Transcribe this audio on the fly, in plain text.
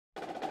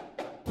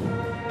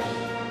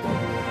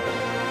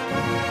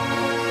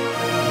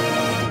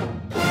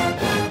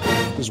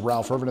This is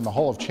Ralph Irvin in the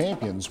Hall of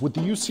Champions with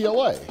the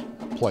UCLA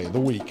Play of the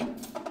Week.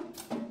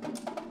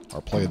 Our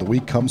Play of the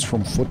Week comes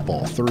from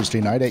football Thursday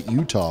night at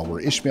Utah,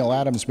 where Ishmael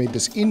Adams made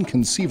this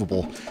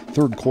inconceivable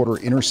third-quarter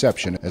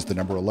interception as the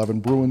number 11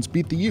 Bruins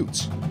beat the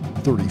Utes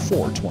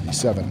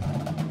 34-27.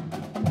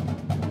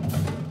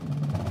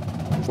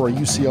 For our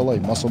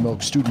UCLA Muscle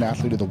Milk Student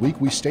Athlete of the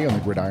Week, we stay on the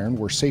gridiron,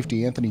 where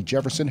safety Anthony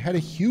Jefferson had a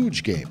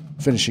huge game,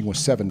 finishing with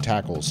 7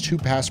 tackles, 2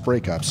 pass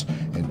breakups,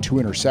 and 2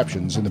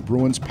 interceptions in the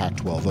Bruins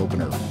Pac-12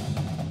 opener.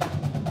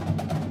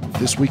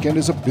 This weekend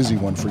is a busy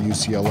one for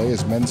UCLA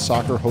as men's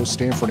soccer hosts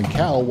Stanford and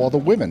Cal, while the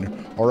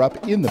women are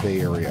up in the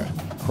Bay Area.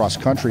 Cross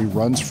country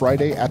runs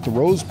Friday at the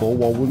Rose Bowl,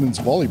 while women's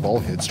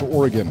volleyball heads to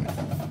Oregon.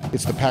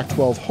 It's the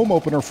Pac-12 home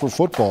opener for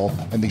football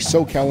and the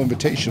SoCal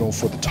Invitational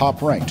for the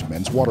top-ranked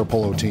men's water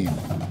polo team.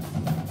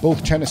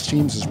 Both tennis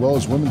teams as well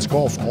as women's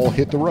golf all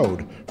hit the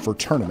road for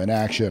tournament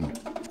action.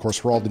 Of course,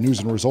 for all the news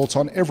and results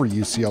on every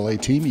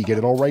UCLA team, you get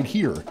it all right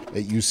here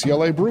at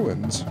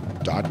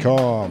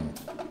UCLABruins.com.